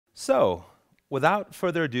So, without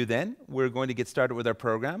further ado then, we're going to get started with our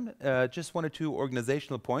program. Just one or two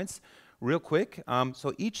organizational points real quick.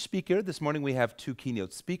 So each speaker, this morning we have two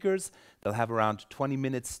keynote speakers. They'll have around 20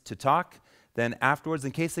 minutes to talk. Then afterwards,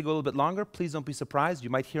 in case they go a little bit longer, please don't be surprised.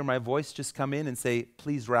 You might hear my voice just come in and say,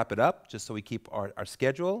 please wrap it up, just so we keep our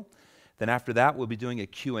schedule. Then after that, we'll be doing a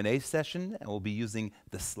Q&A session, and we'll be using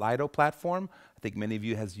the Slido platform. I think many of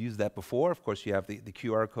you has used that before. Of course, you have the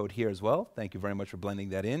QR code here as well. Thank you very much for blending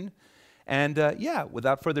that in. And yeah,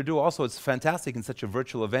 without further ado, also, it's fantastic in such a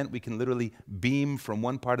virtual event. We can literally beam from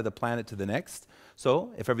one part of the planet to the next.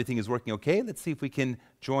 So if everything is working okay, let's see if we can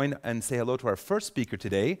join and say hello to our first speaker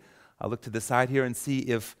today. I'll look to the side here and see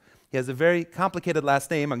if he has a very complicated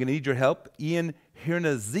last name. I'm going to need your help. Iain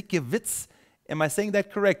Hrynaszkiewicz. Am I saying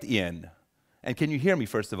that correct, Iain? And can you hear me,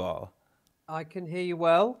 first of all? I can hear you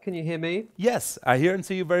well. Can you hear me? Yes, I hear and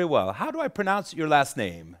see you very well. How do I pronounce your last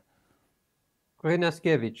name?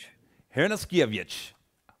 Hrynaszkiewicz. Hrynaszkiewicz.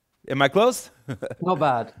 Am I close? Not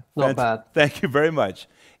bad. Not bad. Thank you very much.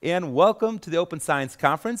 And welcome to the Open Science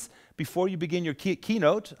Conference. Before you begin your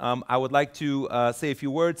keynote, I would like to say a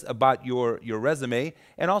few words about your resume,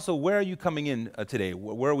 and also where are you coming in today?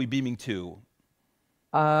 Where are we beaming to?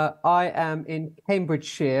 I am in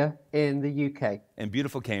Cambridgeshire in the UK. In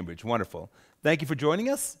beautiful Cambridge. Wonderful. Thank you for joining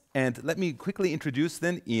us. And let me quickly introduce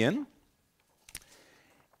then Iain.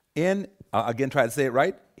 Iain, again, try to say it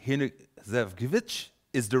right. Hrynaszkiewicz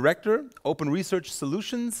is Director, Open Research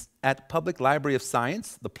Solutions at Public Library of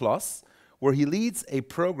Science, the PLOS, where he leads a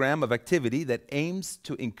program of activity that aims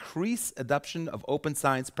to increase adoption of open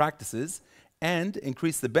science practices and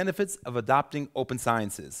increase the benefits of adopting open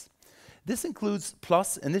sciences. This includes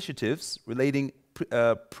PLOS initiatives relating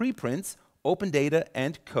preprints, open data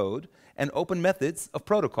and code, and open methods of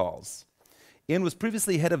protocols. Iain was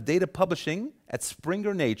previously head of data publishing at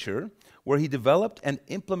Springer Nature, where he developed and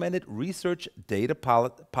implemented research data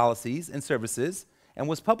policies and services, and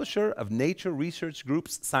was publisher of Nature Research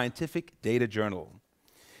Group's Scientific Data Journal.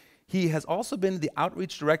 He has also been the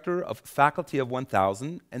outreach director of Faculty of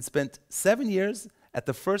 1000 and spent 7 years at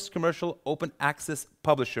the first commercial open access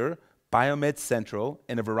publisher, Biomed Central,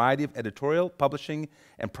 in a variety of editorial, publishing,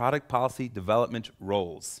 and product policy development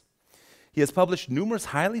roles. He has published numerous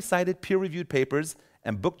highly cited peer-reviewed papers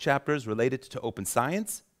and book chapters related to open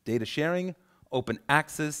science, data sharing, open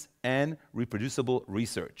access, and reproducible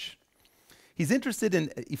research. He's interested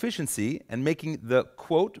in efficiency and making the,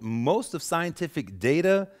 quote, most of scientific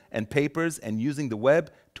data and papers and using the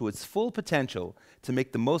web to its full potential to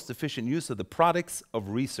make the most efficient use of the products of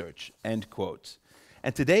research, end quote.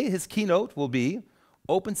 And today his keynote will be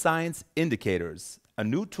Open Science Indicators, a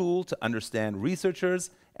new tool to understand researchers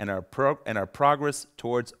and our progress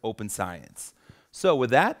towards open science. So with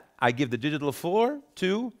that, I give the digital floor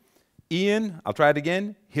to Iain, I'll try it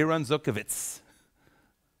again, Hrynaszkiewicz.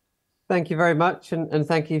 Thank you very much, and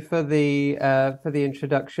thank you for the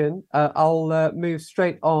introduction. I'll move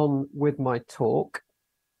straight on with my talk.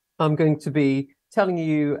 I'm going to be telling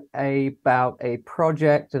you about a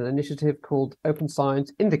project, an initiative called Open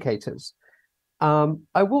Science Indicators.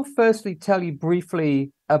 I will firstly tell you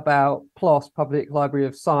briefly about PLOS, Public Library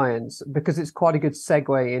of Science, because it's quite a good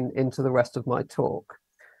segue into the rest of my talk.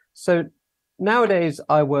 So nowadays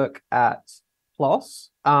I work at PLOS.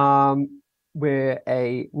 We're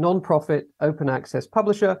a non-profit open access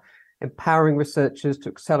publisher, empowering researchers to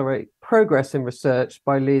accelerate progress in research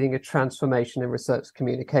by leading a transformation in research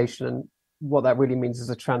communication. And what that really means is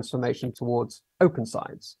a transformation towards open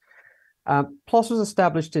science. PLOS was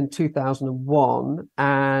established in 2001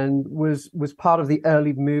 and was part of the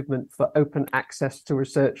early movement for open access to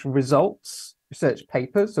research results, research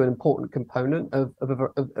papers, so an important component of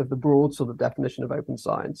the broad sort of definition of open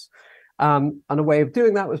science. And a way of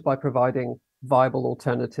doing that was by providing viable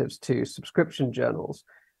alternatives to subscription journals.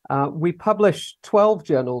 We publish 12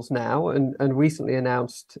 journals now and very recently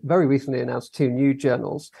announced 2 new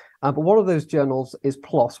journals. But one of those journals is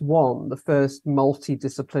PLOS One, the first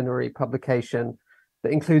multidisciplinary publication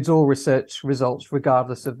that includes all research results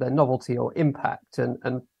regardless of their novelty or impact. And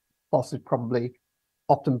PLOS is probably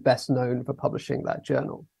often best known for publishing that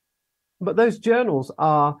journal. But those journals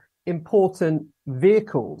are important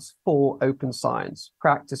vehicles for open science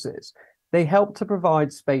practices. They help to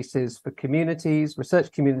provide spaces for communities,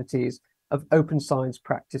 research communities of open science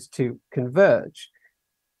practice to converge.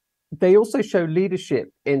 They also show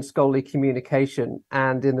leadership in scholarly communication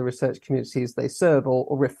and in the research communities they serve,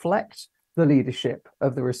 or reflect the leadership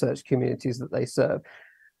of the research communities that they serve.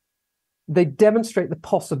 They demonstrate the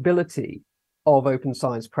possibility of open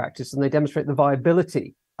science practice, and they demonstrate the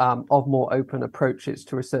viability of more open approaches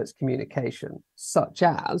to research communication, such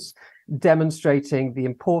as demonstrating the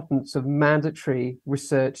importance of mandatory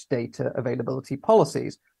research data availability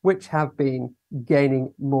policies, which have been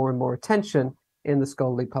gaining more and more attention in the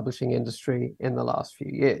scholarly publishing industry in the last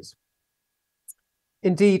few years.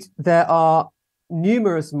 Indeed, there are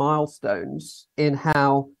numerous milestones in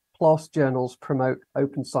how PLOS journals promote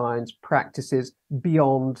open science practices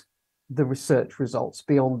beyond the research results,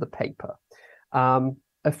 beyond the paper.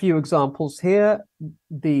 A few examples here: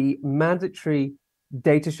 the mandatory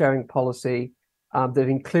data sharing policy that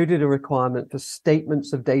included a requirement for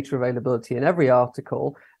statements of data availability in every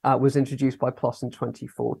article was introduced by PLOS in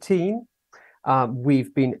 2014.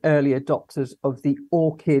 We've been early adopters of the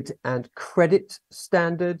ORCID and credit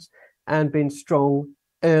standards and been strong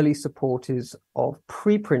early supporters of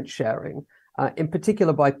preprint sharing, in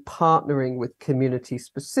particular by partnering with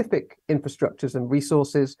community-specific infrastructures and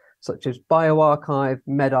resources such as bioRxiv,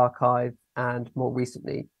 medRxiv, and more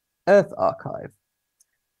recently, earthRxiv.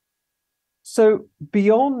 So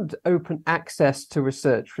beyond open access to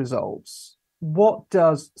research results, what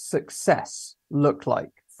does success look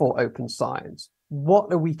like for open science?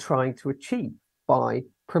 What are we trying to achieve by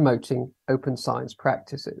promoting open science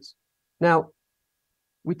practices? Now,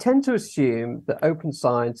 we tend to assume that open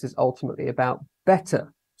science is ultimately about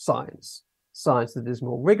better science, science that is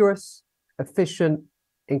more rigorous, efficient,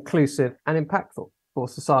 inclusive, and impactful for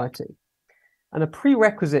society. And a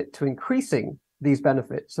prerequisite to increasing these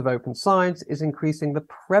benefits of open science is increasing the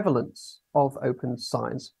prevalence of open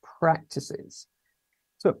science practices.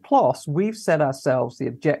 So at PLOS, we've set ourselves the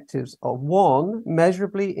objectives of, one,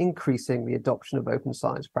 measurably increasing the adoption of open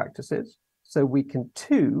science practices, so we can,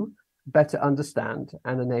 two, better understand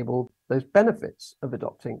and enable those benefits of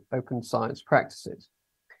adopting open science practices.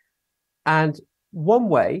 And one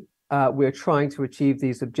way we're trying to achieve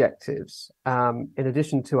these objectives, in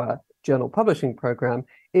addition to our journal publishing program,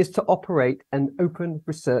 is to operate an open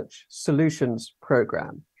research solutions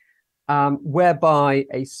program, whereby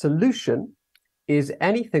a solution is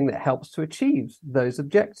anything that helps to achieve those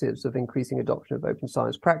objectives of increasing adoption of open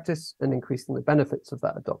science practice and increasing the benefits of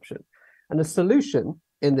that adoption. And a solution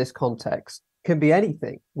in this context can be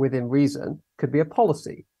anything within reason, could be a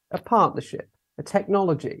policy, a partnership, a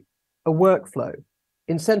technology, a workflow,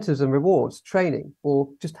 incentives and rewards, training, or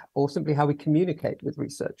simply how we communicate with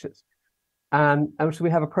researchers. And so we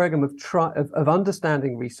have a program of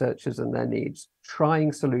understanding researchers and their needs,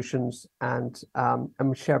 trying solutions, and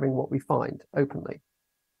sharing what we find openly.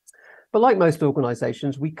 But like most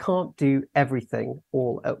organizations, we can't do everything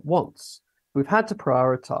all at once. We've had to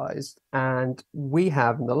prioritize, and we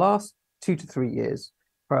have, in the last 2 to 3 years,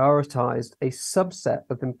 prioritized a subset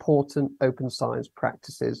of important open science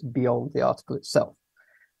practices beyond the article itself.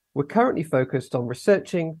 We're currently focused on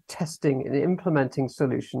researching, testing, and implementing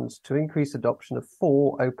solutions to increase adoption of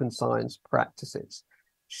 4 open science practices: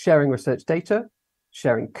 sharing research data,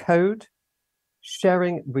 sharing code,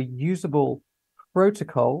 sharing reusable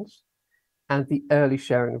protocols, and the early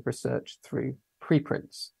sharing of research through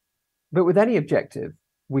preprints. But with any objective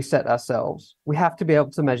we set ourselves, we have to be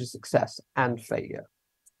able to measure success and failure.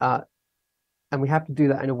 And we have to do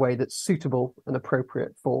that in a way that's suitable and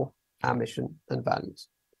appropriate for our mission and values.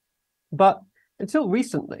 But until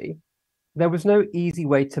recently, there was no easy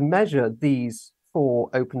way to measure these 4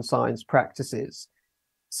 open science practices,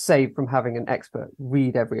 save from having an expert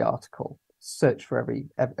read every article, search for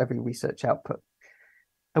every research output.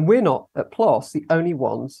 And we're not, at PLOS, the only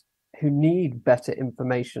ones who need better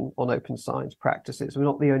information on open science practices. We're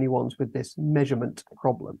not the only ones with this measurement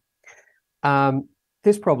problem.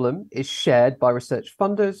 This problem is shared by research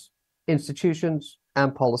funders, institutions,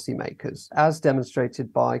 and policymakers, as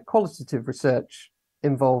demonstrated by qualitative research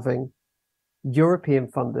involving European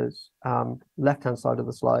funders, left-hand side of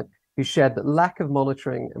the slide, who shared that lack of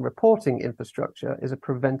monitoring and reporting infrastructure is a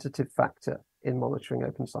preventative factor in monitoring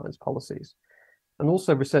open science policies. And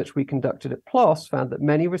also research we conducted at PLOS found that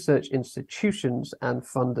many research institutions and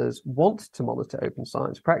funders want to monitor open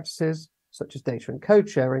science practices, such as data and code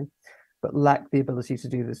sharing, but lack the ability to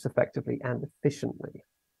do this effectively and efficiently.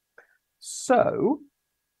 So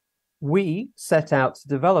we set out to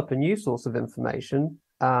develop a new source of information,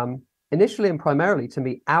 initially and primarily to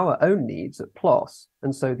meet our own needs at PLOS.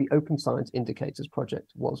 And so the Open Science Indicators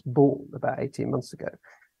project was born about 18 months ago.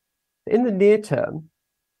 In the near term,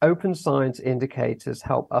 open science indicators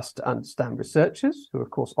help us to understand researchers, who are, of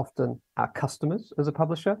course, often our customers as a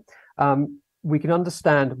publisher. We can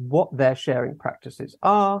understand what their sharing practices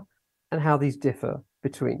are and how these differ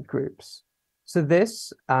between groups. So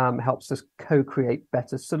this helps us co-create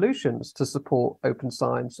better solutions to support open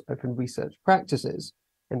science, open research practices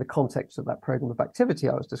in the context of that program of activity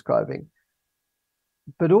I was describing.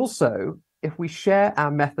 But also, if we share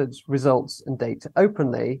our methods, results, and data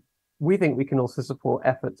openly, we think we can also support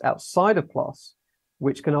efforts outside of PLOS,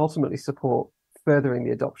 which can ultimately support furthering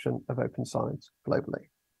the adoption of open science globally.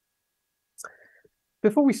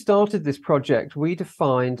 Before we started this project, we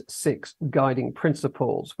defined 6 guiding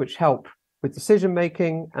principles which help with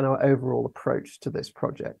decision-making and our overall approach to this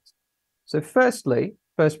project. So firstly,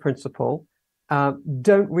 first principle,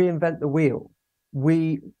 don't reinvent the wheel.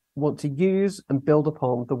 We want to use and build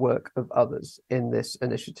upon the work of others in this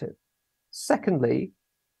initiative. Secondly,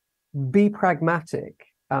 be pragmatic.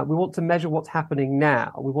 We want to measure what's happening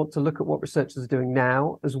now. We want to look at what researchers are doing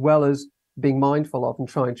now, as well as being mindful of and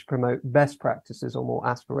trying to promote best practices or more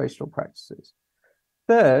aspirational practices.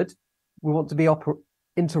 Third, we want to be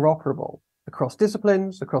interoperable across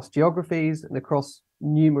disciplines, across geographies, and across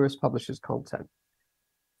numerous publishers' content.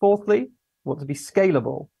 Fourthly, we want to be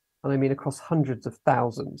scalable, and I mean across hundreds of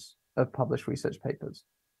thousands of published research papers.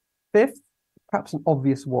 Fifth, perhaps an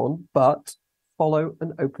obvious one, but follow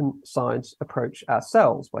an open science approach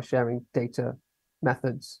ourselves by sharing data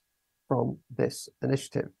methods from this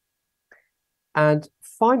initiative. And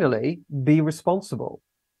finally, be responsible.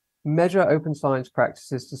 Measure open science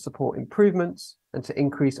practices to support improvements and to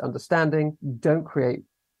increase understanding. Don't recreate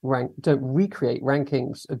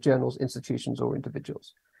rankings of journals, institutions, or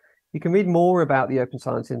individuals. You can read more about the Open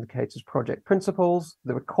Science Indicators project principles,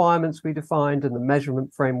 the requirements we defined, and the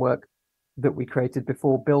measurement framework that we created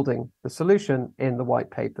before building the solution in the white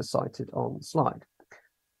paper cited on the slide.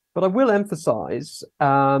 But I will emphasize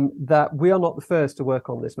that we are not the first to work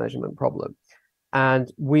on this measurement problem,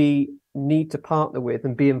 and we need to partner with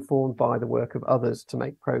and be informed by the work of others to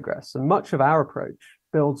make progress. And much of our approach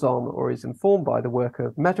builds on or is informed by the work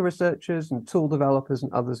of meta-researchers and tool developers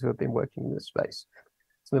and others who have been working in this space.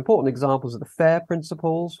 Some important examples are the FAIR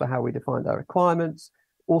principles for how we defined our requirements,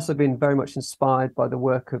 also been very much inspired by the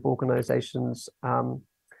work of organizations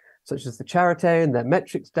such as the Charité and their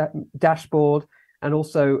metrics dashboard, and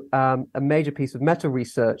also a major piece of meta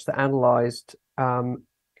research that analyzed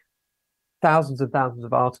thousands and thousands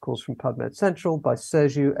of articles from PubMed Central by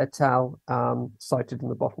Sergiu et al., cited in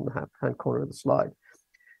the bottom hand corner of the slide.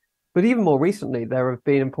 But even more recently, there have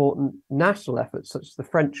been important national efforts such as the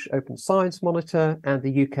French Open Science Monitor and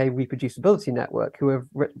the UK Reproducibility Network, who have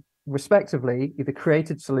respectively either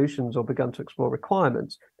created solutions or begun to explore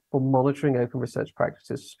requirements for monitoring open research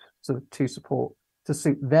practices to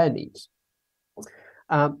suit their needs.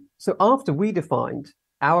 So after we defined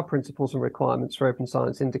our principles and requirements for open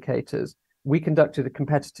science indicators, we conducted a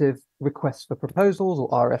competitive request for proposals, or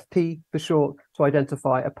RFP for short, to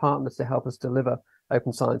identify a partner to help us deliver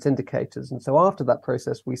open science indicators. And so after that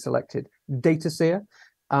process, we selected DataSeer,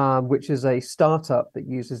 which is a startup that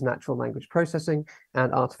uses natural language processing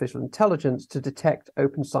and artificial intelligence to detect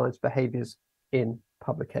open science behaviors in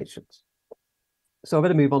publications. So I'm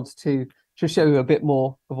going to move on to show you a bit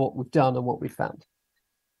more of what we've done and what we found.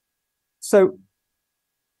 So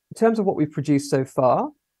in terms of what we've produced so far,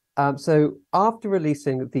 so after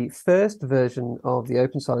releasing the first version of the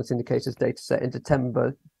Open Science Indicators dataset in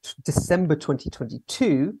December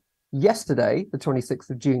 2022, yesterday, the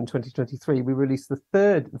 26th of June 2023, we released the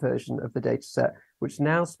third version of the dataset, which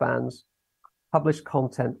now spans published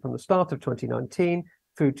content from the start of 2019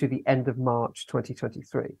 through to the end of March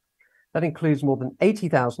 2023. That includes more than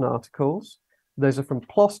 80,000 articles. Those are from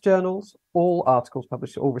PLOS journals, all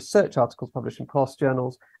research articles published in PLOS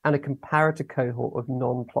journals, and a comparator cohort of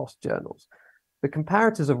non-PLOS journals. The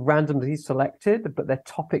comparators are randomly selected, but they're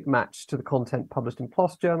topic matched to the content published in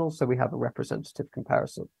PLOS journals, so we have a representative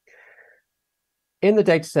comparison. In the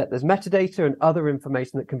dataset, there's metadata and other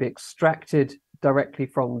information that can be extracted directly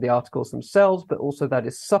from the articles themselves, but also that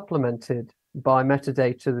is supplemented by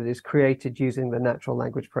metadata that is created using the natural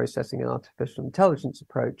language processing and artificial intelligence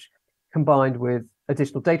approach, combined with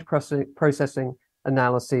additional data processing,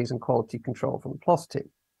 analyses, and quality control from the PLOS team.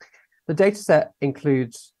 The dataset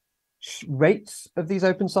includes rates of these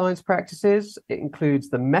open science practices. It includes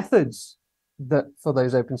the methods for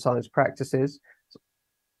those open science practices,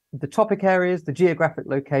 the topic areas, the geographic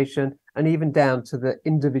location, and even down to the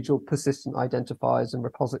individual persistent identifiers and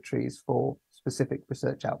repositories for specific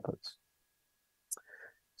research outputs.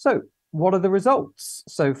 So what are the results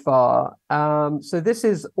so far? So this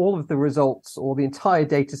is all of the results, or the entire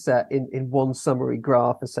data set in one summary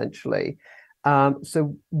graph, essentially.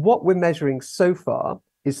 So what we're measuring so far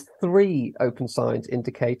is 3 open science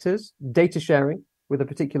indicators: data sharing, with a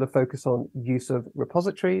particular focus on use of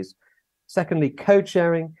repositories; secondly, code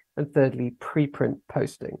sharing; and thirdly, preprint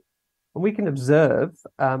posting. And we can observe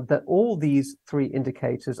that all these 3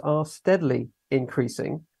 indicators are steadily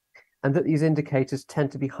increasing, and that these indicators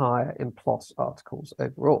tend to be higher in PLOS articles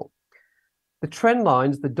overall. The trend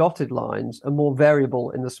lines, the dotted lines, are more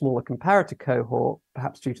variable in the smaller comparator cohort,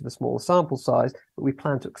 perhaps due to the smaller sample size, but we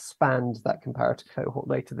plan to expand that comparator cohort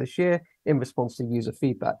later this year in response to user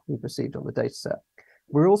feedback we've received on the dataset.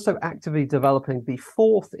 We're also actively developing the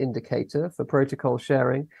fourth indicator for protocol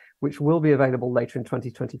sharing, which will be available later in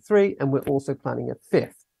 2023, and we're also planning a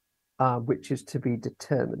fifth, which is to be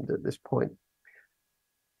determined at this point.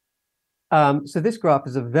 So this graph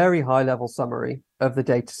is a very high-level summary of the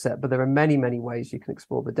data set, but there are many, many ways you can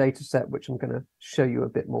explore the data set, which I'm going to show you a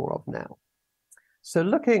bit more of now. So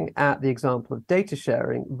looking at the example of data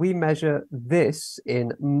sharing, we measure this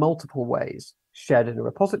in multiple ways: shared in a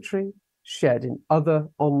repository, shared in other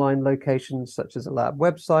online locations, such as a lab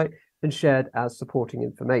website, and shared as supporting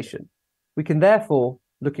information. We can therefore,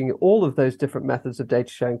 looking at all of those different methods of data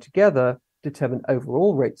sharing together, determine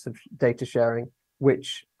overall rates of data sharing,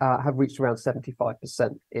 which have reached around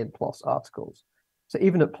 75% in PLOS articles. So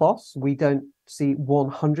even at PLOS, we don't see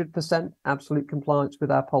 100% absolute compliance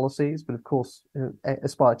with our policies, but of course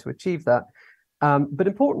aspire to achieve that. But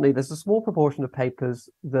importantly, there's a small proportion of papers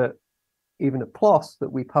that, even at PLOS,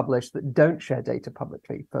 that we publish that don't share data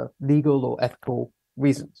publicly for legal or ethical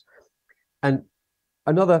reasons. And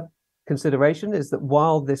another consideration is that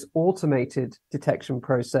while this automated detection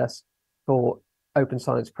process for open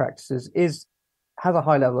science practices has a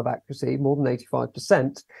high level of accuracy, more than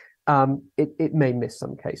 85%, it may miss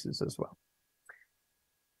some cases as well.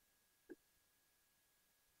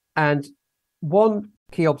 And one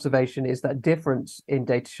key observation is that difference in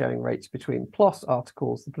data sharing rates between PLOS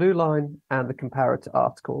articles, the blue line, and the comparator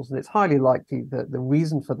articles. And it's highly likely that the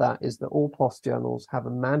reason for that is that all PLOS journals have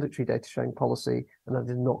a mandatory data sharing policy, and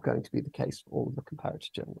that is not going to be the case for all of the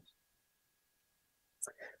comparator journals.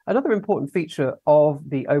 Another important feature of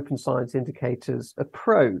the open science indicators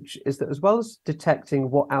approach is that, as well as detecting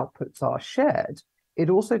what outputs are shared, it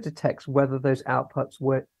also detects whether those outputs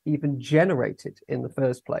were even generated in the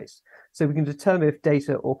first place. So we can determine if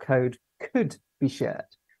data or code could be shared.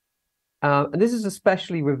 And this is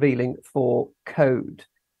especially revealing for code,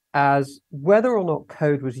 as whether or not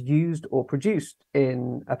code was used or produced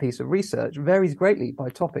in a piece of research varies greatly by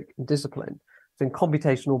topic and discipline. So in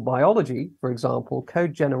computational biology, for example,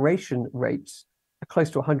 code generation rates are close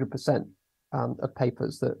to 100% of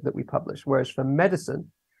papers that we publish, whereas for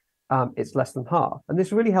medicine, it's less than half. And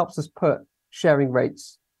this really helps us put sharing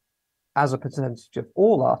rates as a percentage of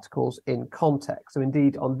all articles in context. So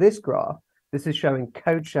indeed, on this graph, this is showing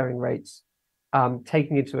code sharing rates,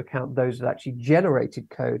 taking into account those that actually generated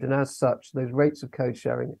code. And as such, those rates of code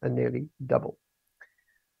sharing are nearly double.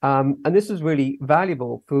 And this is really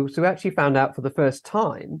valuable so we actually found out for the first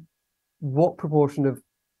time what proportion of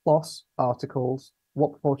PLOS articles,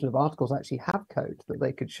 what proportion of articles actually have code that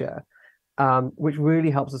they could share, which really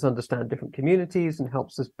helps us understand different communities and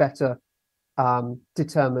helps us better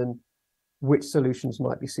determine which solutions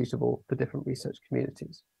might be suitable for different research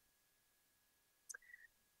communities.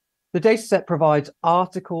 The dataset provides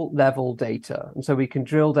article-level data, and so we can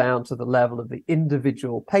drill down to the level of the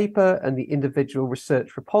individual paper and the individual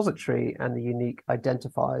research repository and the unique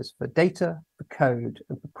identifiers for data, for code,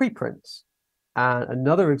 and for preprints. And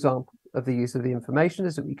another example of the use of the information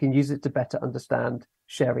is that we can use it to better understand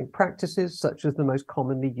sharing practices, such as the most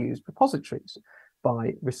commonly used repositories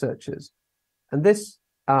by researchers. And this,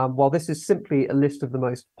 while this is simply a list of the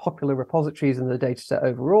most popular repositories in the dataset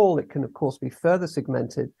overall, it can of course be further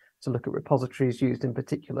segmented to look at repositories used in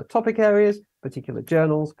particular topic areas, particular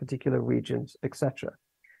journals, particular regions, etc.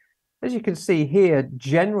 As you can see here,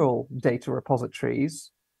 general data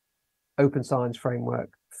repositories, Open Science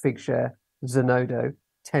Framework, Figshare, Zenodo,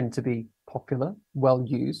 tend to be popular, well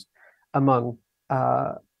used among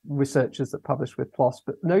researchers that publish with PLOS,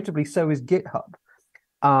 but notably so is GitHub,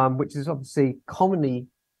 which is obviously commonly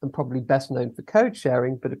and probably best known for code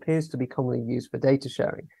sharing, but appears to be commonly used for data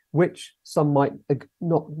sharing, which some might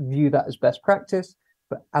not view that as best practice.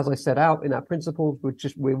 But as I set out in our principles,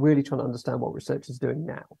 we're really trying to understand what research is doing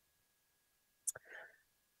now.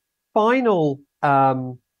 Final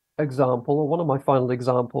example, or one of my final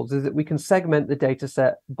examples, is that we can segment the data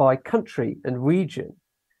set by country and region.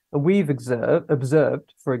 And we've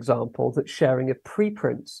observed, for example, that sharing of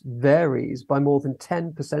preprints varies by more than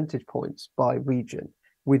 10 percentage points by region,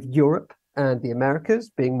 with Europe and the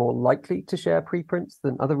Americas being more likely to share preprints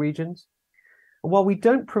than other regions. And while we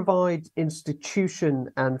don't provide institution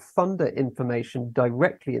and funder information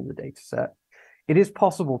directly in the dataset, it is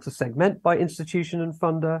possible to segment by institution and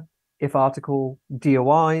funder if article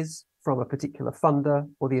DOIs from a particular funder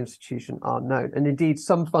or the institution are known. And indeed,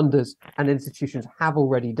 some funders and institutions have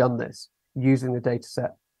already done this using the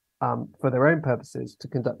dataset for their own purposes to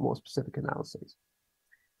conduct more specific analyses.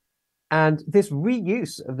 And this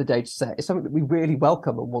reuse of the data set is something that we really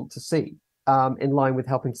welcome and want to see, in line with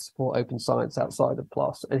helping to support open science outside of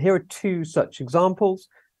PLOS. And here are two such examples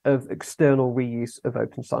of external reuse of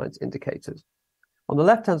open science indicators. On the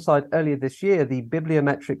left-hand side, earlier this year, the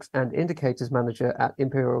Bibliometrics and Indicators Manager at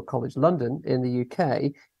Imperial College London in the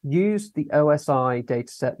UK used the OSI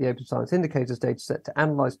dataset, the Open Science Indicators dataset, to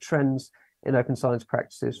analyze trends in open science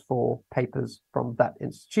practices for papers from that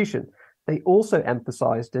institution. They also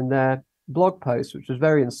emphasized in their blog post, which was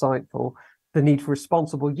very insightful, the need for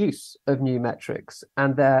responsible use of new metrics,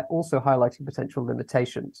 and they're also highlighting potential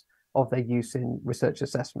limitations of their use in research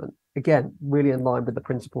assessment. Again, really in line with the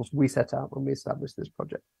principles we set out when we established this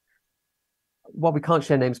project. While we can't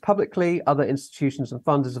share names publicly, other institutions and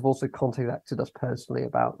funders have also contacted us personally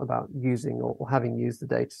about using or having used the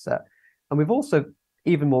data set. And we've also,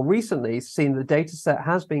 even more recently, seen the data set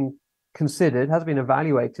has been considered, has been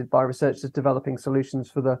evaluated by researchers developing solutions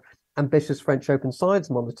for the ambitious French Open Science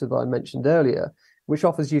Monitor that I mentioned earlier, which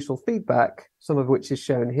offers useful feedback, some of which is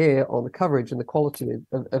shown here on the coverage and the quality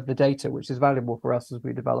of the data, which is valuable for us as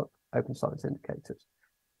we develop open science indicators.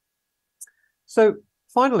 So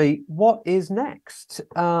finally, what is next?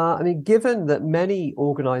 I mean, given that many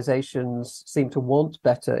organizations seem to want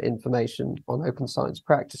better information on open science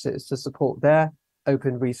practices to support their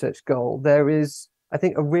open research goal, there is, I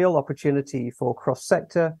think, a real opportunity for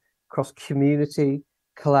cross-sector, cross-community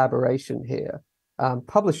collaboration here.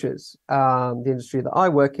 Publishers, the industry that I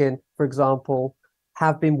work in, for example,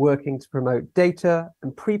 have been working to promote data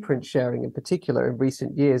and preprint sharing in particular in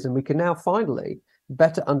recent years, and we can now finally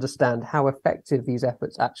better understand how effective these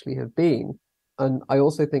efforts actually have been. And I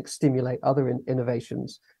also think stimulate other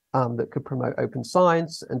innovations that could promote open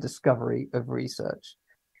science and discovery of research.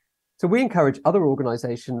 So we encourage other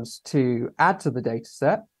organizations to add to the data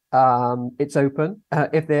set. It's open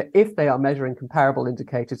if they are measuring comparable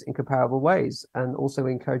indicators in comparable ways, and also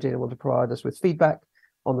we encourage anyone to provide us with feedback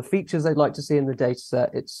on the features they'd like to see in the data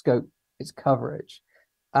set, its scope, its coverage.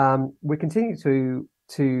 We continue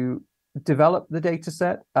to develop the data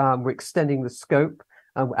set. We're extending the scope,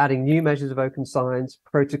 we're adding new measures of open science,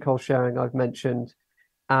 protocol sharing I've mentioned.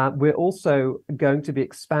 We're also going to be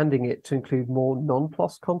expanding it to include more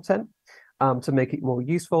non-PLOS content, to make it more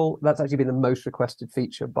useful. That's actually been the most requested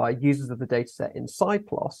feature by users of the dataset inside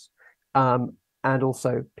PLOS, and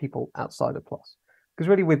also people outside of PLOS. Because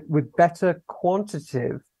really with better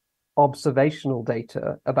quantitative observational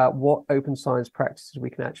data about what open science practices we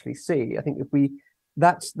can actually see, I think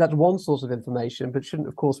that's one source of information, but shouldn't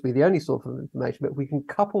of course be the only source of information. But if we can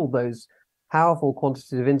couple those powerful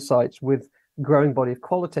quantitative insights with growing body of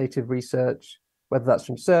qualitative research, whether that's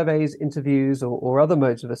from surveys, interviews, or other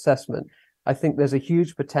modes of assessment, I think there's a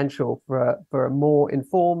huge potential for a more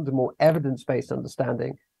informed and more evidence-based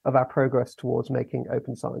understanding of our progress towards making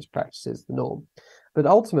open science practices the norm. But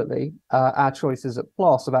ultimately, our choices at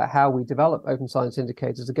PLOS about how we develop open science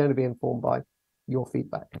indicators are going to be informed by your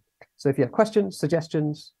feedback. So if you have questions,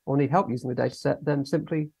 suggestions, or need help using the dataset, then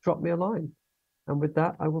simply drop me a line. And with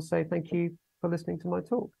that, I will say thank you for listening to my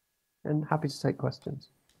talk, and happy to take questions.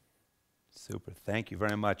 Super, thank you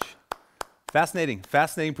very much. Fascinating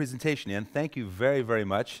presentation, Iain. Thank you very, very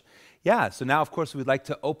much. Yeah, so now, of course, we'd like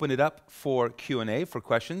to open it up for Q&A, for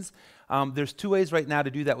questions. There's two ways right now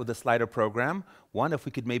to do that with the slider program. One, if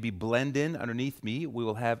we could maybe blend in underneath me, we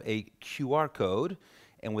will have a QR code.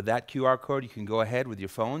 And with that QR code, you can go ahead with your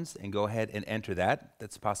phones and go ahead and enter that.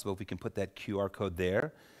 That's possible if we can put that QR code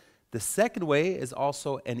there. The second way is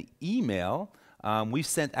also an email. We've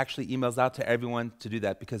sent actually emails out to everyone to do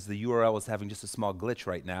that because the URL is having just a small glitch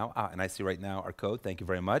right now. And I see right now our code. Thank you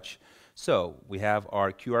very much. So we have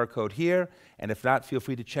our QR code here. And if not, feel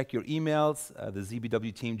free to check your emails. The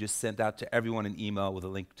ZBW team just sent out to everyone an email with a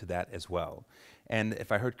link to that as well. And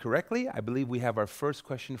if I heard correctly, I believe we have our first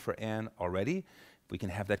question for Anne already. If we can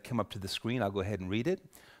have that come up to the screen, I'll go ahead and read it.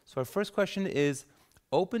 So our first question is,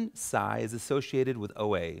 Open Sci is associated with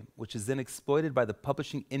OA, which is then exploited by the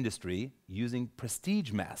publishing industry using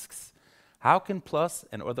prestige masks. How can PLOS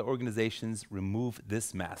and other organizations remove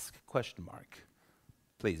this mask? Question mark.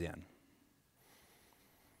 Please, Iain.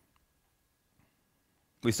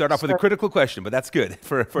 We start off with a critical question, but that's good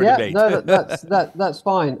for debate. No, that's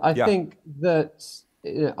fine. I think that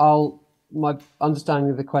my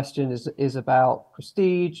understanding of the question is about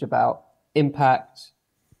prestige, about impact,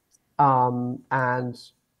 and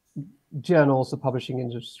journals, the publishing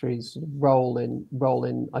industry's role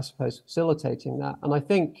in, I suppose, facilitating that. And I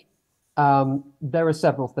think there are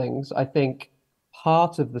several things. I think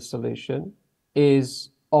part of the solution is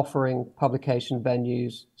offering publication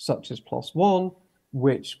venues such as PLOS One,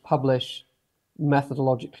 which publish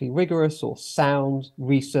methodologically rigorous or sound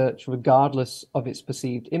research, regardless of its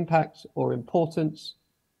perceived impact or importance,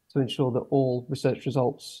 to ensure that all research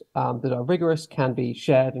results that are rigorous can be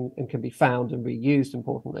shared and can be found and reused,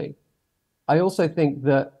 importantly. I also think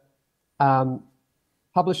that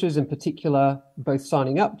publishers in particular, both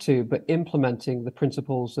signing up to but implementing the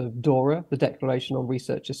principles of DORA, the Declaration on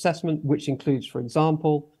Research Assessment, which includes, for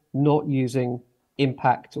example, not using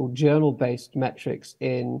impact or journal-based metrics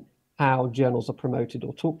in how journals are promoted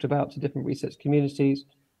or talked about to different research communities.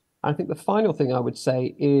 I think the final thing I would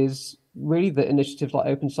say is really that initiatives like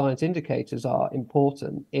Open Science Indicators are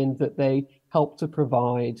important in that they help to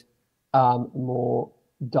provide a more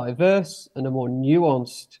diverse and a more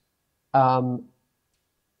nuanced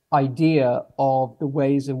idea of the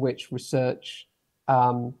ways in which research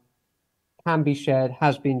can be shared,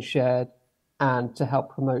 has been shared, and to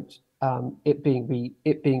help promote it being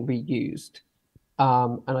reused.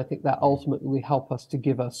 And I think that ultimately will help us to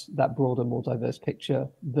give us that broader, more diverse picture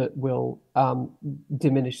that will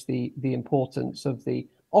diminish the importance of the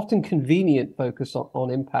often convenient focus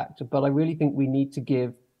on impact. But I really think we need to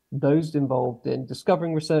give those involved in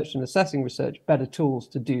discovering research and assessing research better tools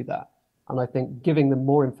to do that. And I think giving them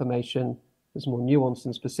more information that's more nuanced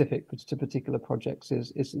and specific to particular projects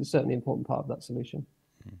is certainly an important part of that solution.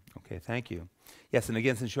 Okay, thank you. Yes, and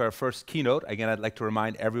again, since you're our first keynote, again, I'd like to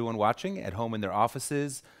remind everyone watching at home in their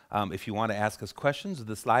offices, if you want to ask us questions with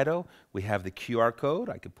the Slido, we have the QR code.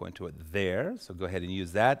 I could point to it there, so go ahead and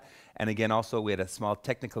use that. And again, also, we had a small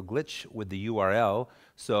technical glitch with the URL,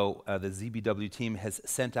 so the ZBW team has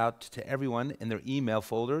sent out to everyone in their email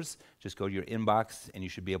folders. Just go to your inbox, and you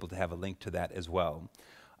should be able to have a link to that as well.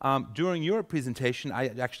 During your presentation, I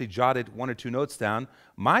actually jotted 1 or 2 notes down.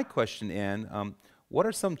 My question, Anne, what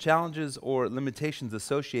are some challenges or limitations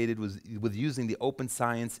associated with using the Open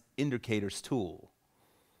Science Indicators tool?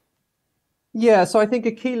 Yeah, so I think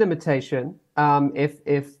a key limitation, if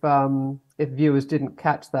viewers didn't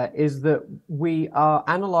catch that, is that we are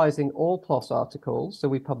analyzing all PLOS articles. So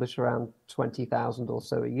we publish around 20,000 or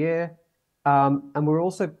so a year. And we're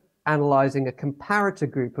also analyzing a comparator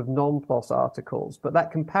group of non-PLOS articles. But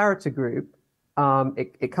that comparator group,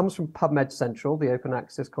 it comes from PubMed Central, the open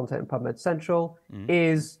access content in PubMed Central,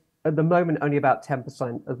 is at the moment only about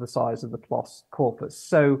 10% of the size of the PLOS corpus.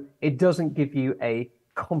 So it doesn't give you a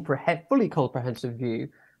fully comprehensive view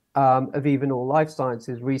of even all life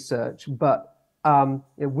sciences research. But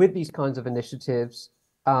with these kinds of initiatives,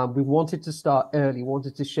 we wanted to start early,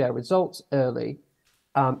 wanted to share results early,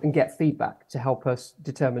 and get feedback to help us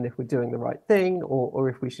determine if we're doing the right thing or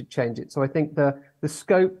if we should change it. So I think the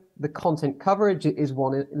scope, the content coverage is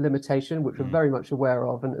one limitation, which we're very much aware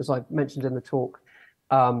of. And as I mentioned in the talk,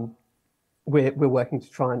 we're working to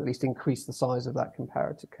try and at least increase the size of that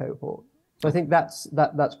comparator cohort. So I think that's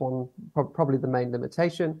one, probably the main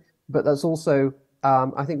limitation. But that's also,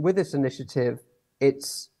 I think with this initiative,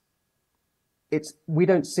 we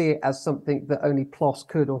don't see it as something that only PLOS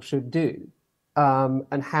could or should do.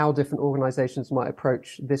 And how different organizations might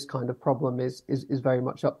approach this kind of problem is very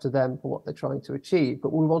much up to them for what they're trying to achieve.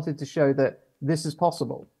 But we wanted to show that this is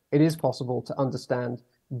possible. It is possible to understand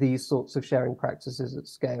these sorts of sharing practices at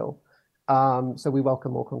scale. So we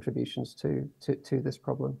welcome more contributions to this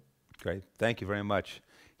problem. Great, thank you very much.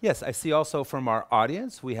 Yes, I see also from our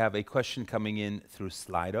audience, we have a question coming in through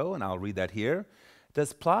Slido, and I'll read that here.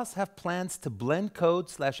 Does PLOS have plans to blend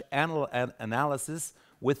code/analysis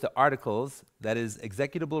with the articles, that is,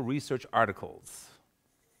 executable research articles?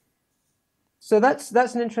 So that's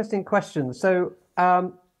an interesting question. So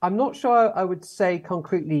I'm not sure I would say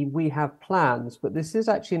concretely we have plans, but this is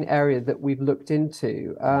actually an area that we've looked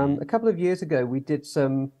into. A couple of years ago, we did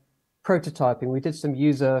some prototyping, we did some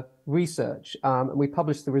user research, and we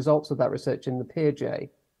published the results of that research in the PeerJ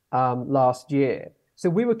last year. So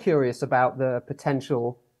we were curious about the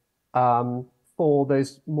potential for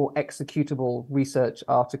those more executable research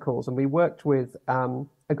articles. And we worked with a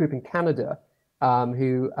group in Canada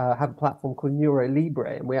who have a platform called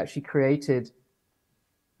NeuroLibre, and we actually created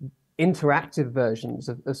interactive versions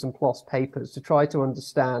of some PLOS papers to try to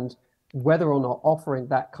understand whether or not offering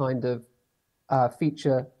that kind of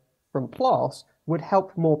feature from PLOS would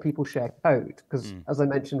help more people share code, because as I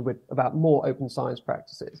mentioned, about more open science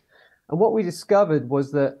practices. And what we discovered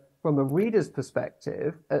was that from a reader's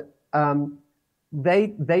perspective,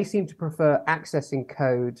 they seem to prefer accessing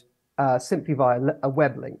code simply via a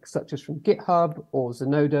web link, such as from GitHub or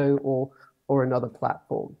Zenodo or another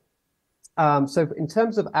platform. So in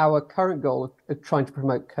terms of our current goal of trying to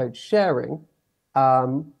promote code sharing,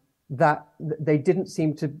 that they didn't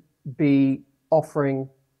seem to be offering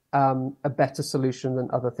a better solution than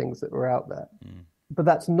other things that were out there. But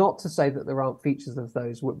that's not to say that there aren't features of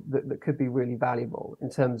those that could be really valuable in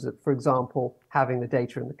terms of, for example, having the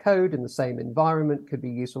data and the code in the same environment could be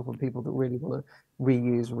useful for people that really want to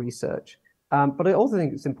reuse research. But I also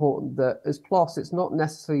think it's important that as PLOS, it's not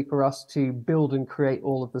necessary for us to build and create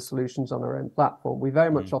all of the solutions on our own platform. We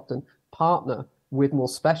very much often partner with more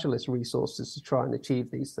specialist resources to try and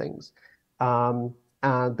achieve these things.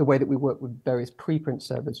 And the way that we work with various preprint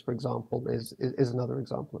servers, for example, is another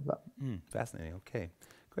example of that. Fascinating. Okay,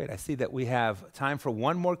 great. I see that we have time for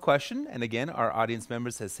one more question. And again, our audience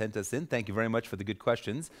members has sent us in. Thank you very much for the good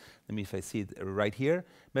questions. Let me, if I see it right here.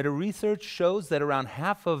 Meta research shows that around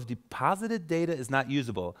half of deposited data is not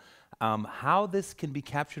usable. How this can be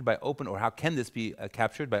captured by open, or how can this be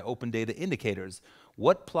captured by open data indicators?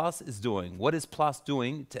 What PLOS is doing? What is PLOS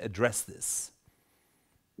doing to address this?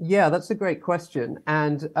 Yeah, that's a great question.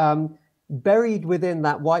 And buried within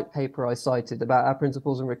that white paper I cited about our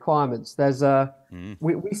principles and requirements, there's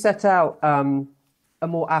we set out a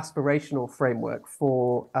more aspirational framework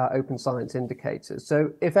for open science indicators.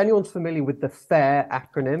 So if anyone's familiar with the FAIR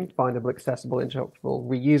acronym, findable, accessible, interoperable,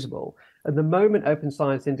 reusable, at the moment, open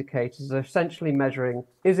science indicators are essentially measuring,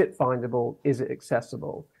 is it findable, is it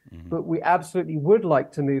accessible? But we absolutely would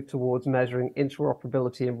like to move towards measuring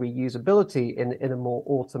interoperability and reusability in a more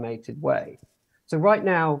automated way. So right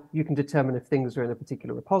now, you can determine if things are in a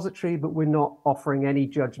particular repository, but we're not offering any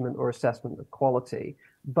judgment or assessment of quality.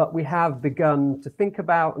 But we have begun to think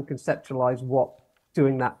about and conceptualize what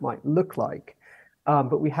doing that might look like,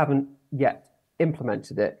 but we haven't yet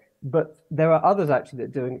implemented it. But there are others actually that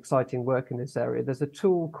are doing exciting work in this area. There's a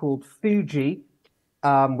tool called Fuji,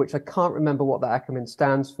 which I can't remember what that acronym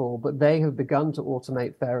stands for, but they have begun to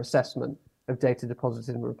automate fair assessment of data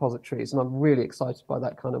deposited in repositories. And I'm really excited by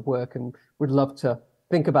that kind of work and would love to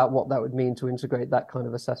think about what that would mean to integrate that kind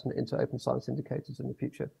of assessment into open science indicators in the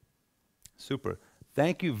future. Super.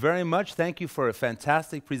 Thank you very much. Thank you for a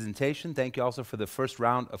fantastic presentation. Thank you also for the first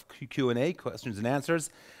round of Q&A, questions and answers.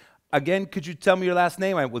 Again, could you tell me your last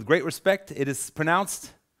name? With great respect, it is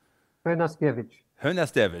pronounced? Hrynaszkiewicz.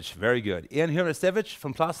 Hrynaszkiewicz, very good. Iain Hrynaszkiewicz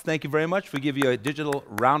from PLOS, thank you very much. We give you a digital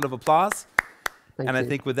round of applause. Thank you. I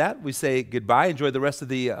think with that, we say goodbye. Enjoy the rest of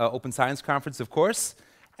the Open Science Conference, of course.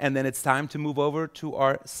 And then it's time to move over to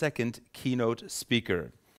our second keynote speaker.